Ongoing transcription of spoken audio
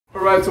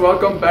Alright, so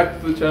welcome back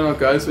to the channel,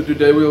 guys. So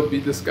today we'll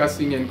be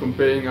discussing and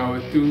comparing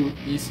our two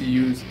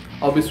ECUs.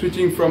 I'll be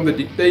switching from the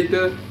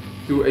Dicktator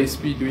to a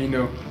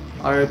Speeduino.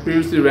 I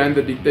previously ran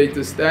the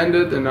Dicktator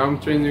standard and now I'm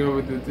changing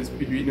over to the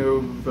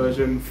Speeduino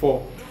version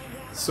 4.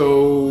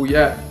 So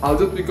yeah, I'll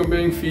just be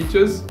comparing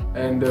features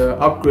and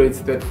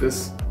upgrades that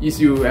this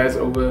ECU has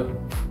over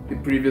the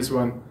previous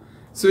one.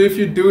 So if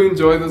you do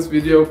enjoy this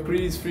video,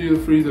 please feel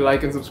free to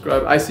like and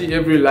subscribe. I see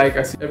every like,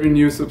 I see every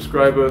new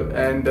subscriber,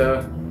 and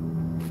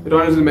it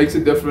honestly makes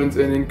a difference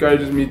and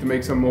encourages me to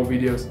make some more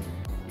videos.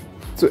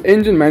 So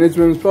engine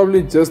management is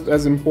probably just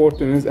as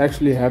important as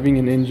actually having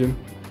an engine.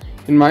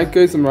 In my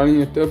case, I'm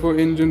running a turbo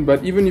engine,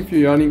 but even if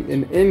you're running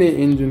an NA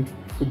engine,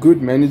 a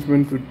good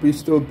management would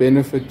still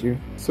benefit you.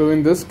 So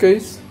in this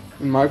case,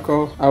 in my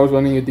car, I was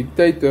running a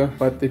Dicktator,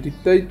 but the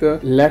Dicktator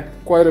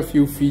lacked quite a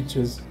few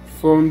features.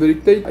 From the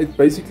Dicktator, it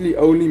basically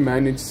only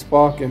managed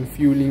spark and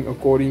fueling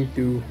according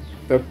to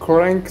the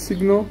crank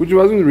signal, which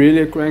wasn't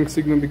really a crank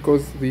signal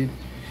because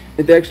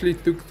it actually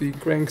took the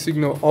crank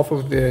signal off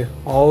of the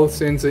Hall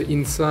sensor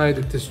inside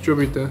the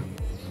distributor.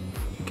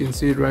 You can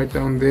see it right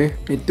down there.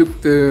 It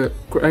took the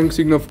crank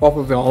signal off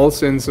of the Hall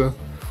sensor,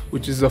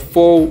 which is a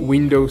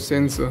 4-window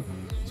sensor.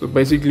 So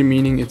basically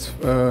meaning it's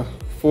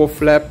 4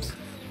 flaps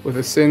with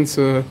a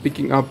sensor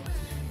picking up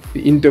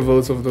the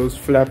intervals of those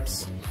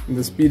flaps and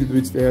the speed at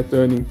which they are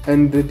turning.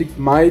 And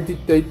my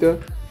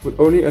Dicktator would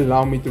only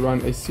allow me to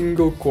run a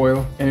single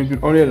coil, and it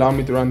would only allow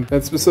me to run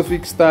that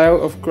specific style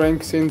of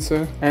crank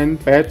sensor and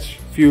batch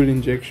fuel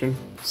injection.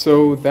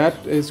 So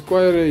that's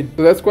quite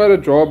a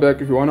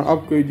drawback if you want to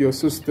upgrade your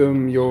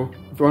system, if you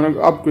want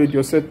to upgrade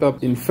your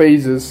setup in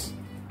phases,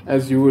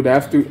 as you would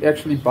have to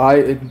actually buy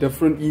a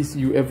different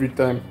ECU every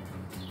time.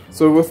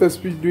 So with the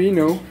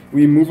Speeduino,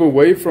 we move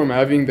away from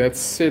having that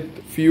set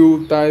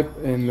fuel type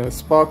and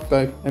spark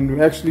type, and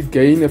we actually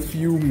gain a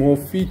few more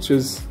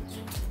features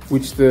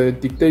which the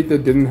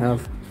Dicktator didn't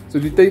have. So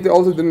the Dicktator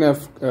also didn't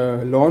have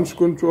launch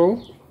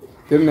control,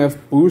 didn't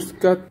have boost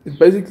cut. It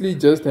basically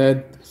just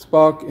had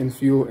spark and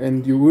fuel,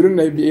 and you wouldn't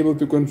be able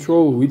to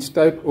control which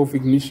type of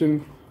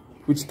ignition,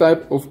 which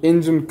type of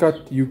engine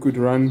cut you could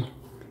run.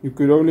 You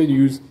could only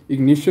use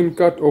ignition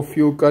cut or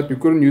fuel cut. You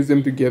couldn't use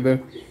them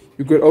together.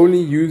 You could only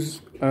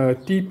use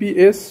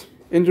TPS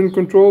engine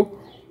control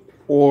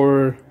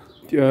or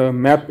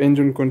map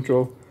engine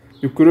control.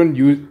 You couldn't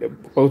use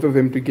both of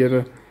them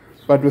together.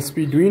 But with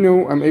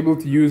Speeduino, I'm able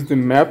to use the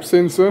map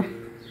sensor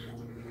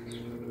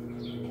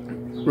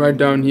right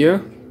down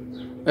here,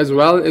 as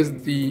well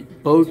as the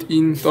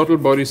built-in throttle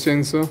body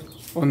sensor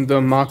on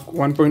the Mark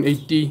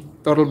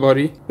 1.8T throttle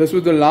body. This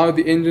would allow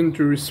the engine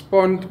to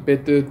respond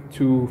better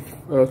to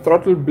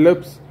throttle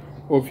blips,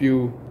 or if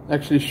you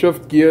actually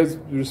shift gears,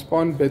 to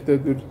respond better,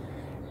 to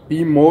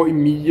be more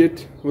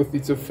immediate with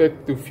its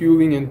effect to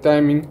fueling and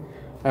timing,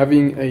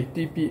 having a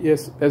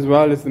TPS as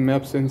well as the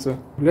map sensor.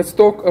 Let's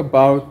talk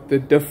about the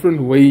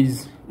different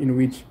ways in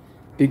which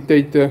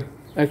Dicktator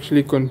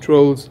actually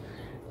controls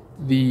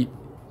the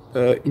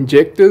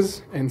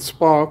injectors and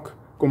spark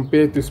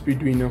compared to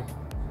Speeduino.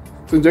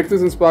 So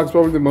injectors and spark is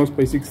probably the most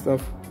basic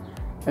stuff,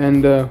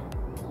 and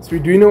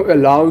Speeduino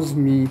allows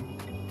me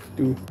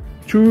to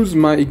choose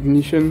my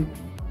ignition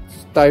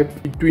type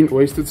between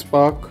wasted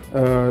spark,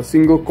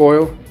 single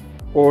coil,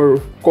 or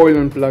coil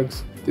and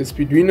plugs. The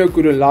Speeduino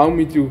could allow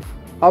me to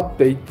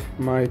update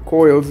my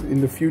coils in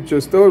the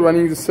future, still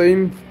running the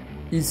same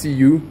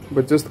ECU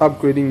but just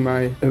upgrading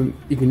my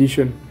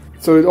ignition.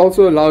 So it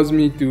also allows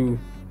me to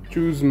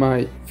choose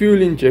my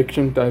fuel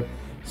injection type.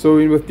 So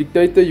with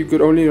Dicktator you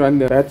could only run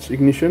the batch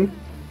ignition,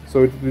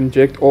 so it would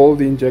inject all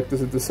the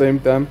injectors at the same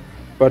time,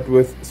 but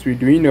with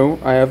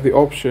Speeduino I have the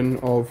option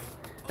of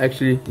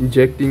actually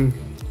injecting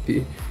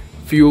the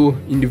fuel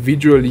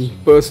individually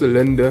per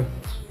cylinder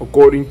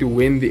according to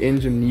when the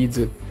engine needs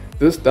it.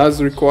 This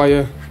does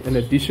require an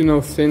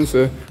additional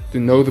sensor to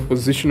know the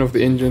position of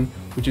the engine,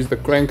 which is the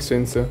crank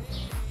sensor,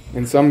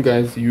 and some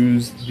guys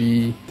use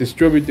the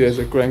distributor as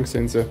a crank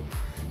sensor.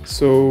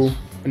 So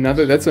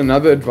that's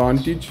another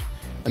advantage,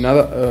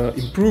 another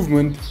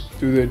improvement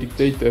to the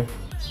Dicktator.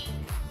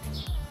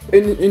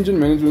 Engine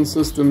management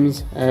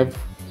systems have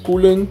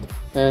coolant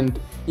and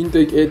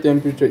intake air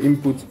temperature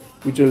inputs,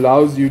 which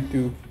allows you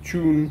to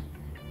tune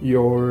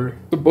so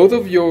both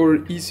of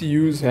your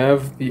ECUs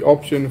have the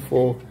option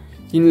for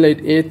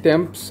inlet air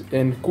temps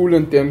and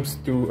coolant temps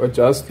to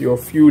adjust your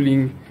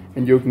fueling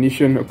and your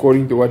ignition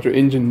according to what your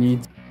engine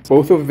needs.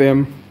 Both of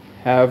them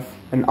have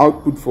an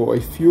output for a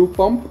fuel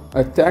pump,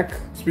 a tach.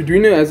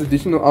 Speeduino has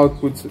additional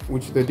outputs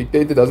which the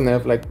Dicktator doesn't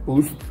have, like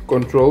boost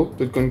control.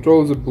 It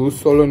controls a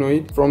boost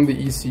solenoid from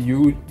the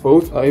ECU.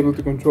 Both are able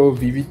to control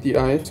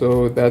VVTi,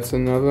 so that's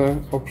another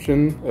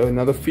option,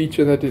 another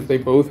feature that they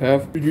both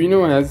have.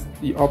 Speeduino has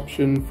the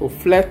option for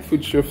flat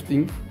foot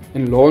shifting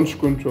and launch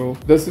control.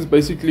 This is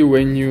basically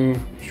when you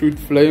shoot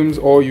flames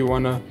or you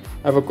want to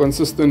have a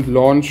consistent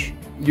launch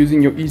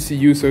using your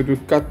ECU, so to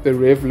cut the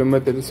rev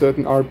limit at a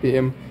certain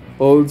RPM.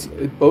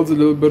 It builds a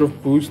little bit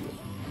of boost,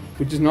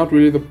 which is not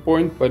really the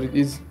point, but it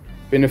is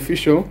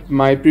beneficial.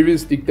 My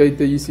previous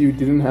Dicktator ECU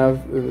didn't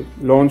have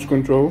launch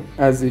control,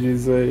 as it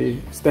is a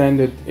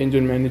standard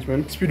engine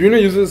management. Speeduino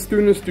uses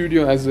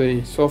tunwrstudio as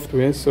a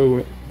software,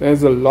 so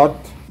there's a lot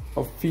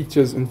of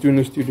features in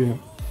tunwrstudio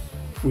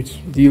which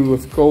deal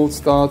with cold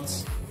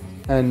starts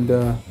and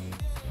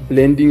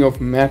blending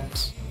of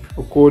maps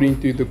according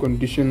to the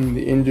condition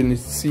the engine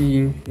is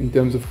seeing in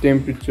terms of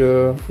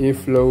temperature,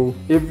 airflow.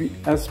 Every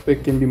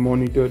aspect can be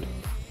monitored.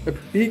 A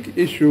big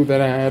issue that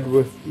I had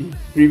with the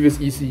previous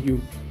ECU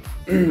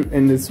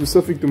and it's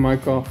specific to my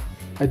car,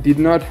 I did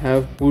not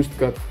have boost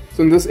cut.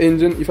 So in this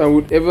engine, if I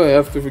would ever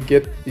have to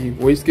get the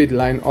wastegate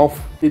line off,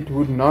 it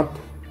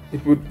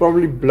would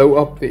probably blow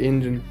up the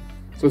engine.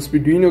 So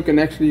Speeduino can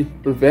actually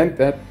prevent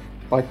that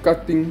by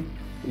cutting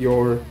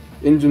your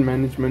engine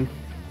management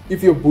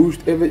if your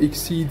boost ever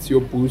exceeds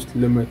your boost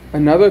limit.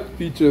 Another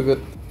feature that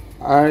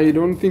I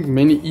don't think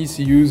many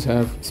ECUs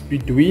have,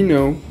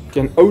 Speeduino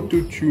can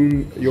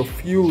auto-tune your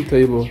fuel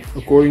table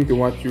according to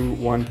what you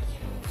want.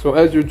 So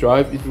as you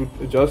drive, it would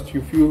adjust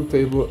your fuel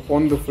table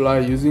on the fly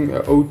using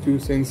an O2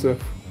 sensor,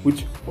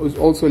 which is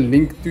also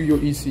linked to your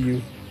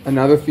ECU.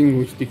 Another thing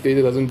which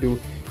Dicktator doesn't do,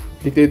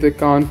 Dicktator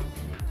can't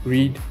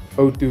read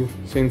O2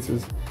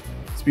 sensors.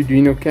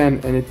 Speeduino can,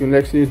 and it will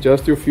actually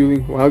adjust your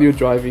fueling while you're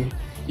driving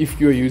if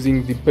you're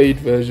using the paid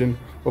version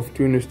of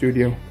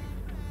tunwrstudio.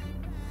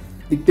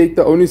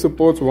 Dicktator only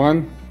supports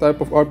one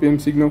type of RPM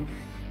signal.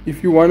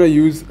 If you want to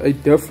use a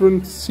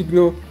different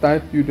signal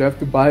type, you'd have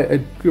to buy a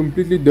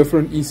completely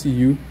different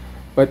ECU.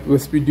 But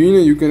with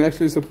Speeduino, you can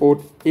actually support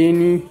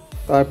any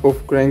type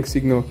of crank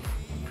signal,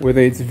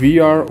 whether it's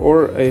VR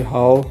or a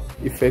Hall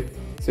effect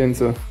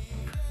sensor.